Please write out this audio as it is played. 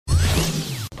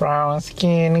Brown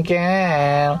skin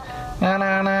girl. Na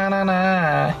na na na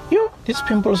na. Yo, these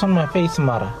pimples on my face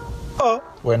matter. Oh,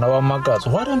 when our maggots,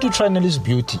 why don't you try Neli's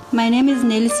Beauty? My name is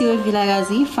Neli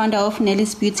Vilagazi, founder of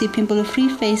Neli's Beauty Pimple Free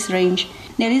Face Range.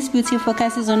 Neli's Beauty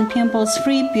focuses on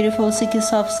pimples-free, beautiful, silky,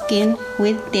 soft skin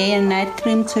with day and night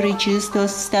cream to reduce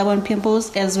those stubborn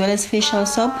pimples, as well as facial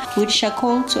soap with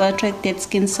charcoal to attract dead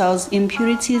skin cells,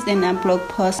 impurities, and unblock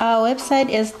pores. Our website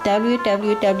is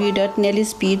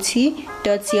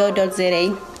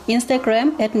www.nellisbeauty.co.za.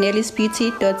 Instagram at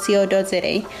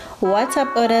nellisbeauty.co.za.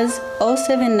 WhatsApp orders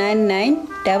 0799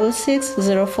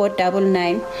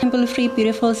 660499. Pimple free,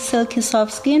 beautiful, silky,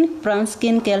 soft skin, brown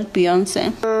skin girl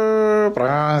Beyonce.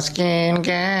 Brown skin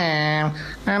girl.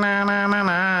 Na na na na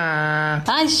na.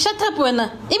 Ay, shut up, wena.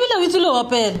 Ibila witulo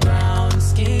wapel. Brown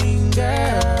skin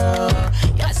girl,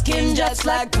 your skin just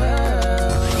like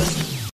pearls.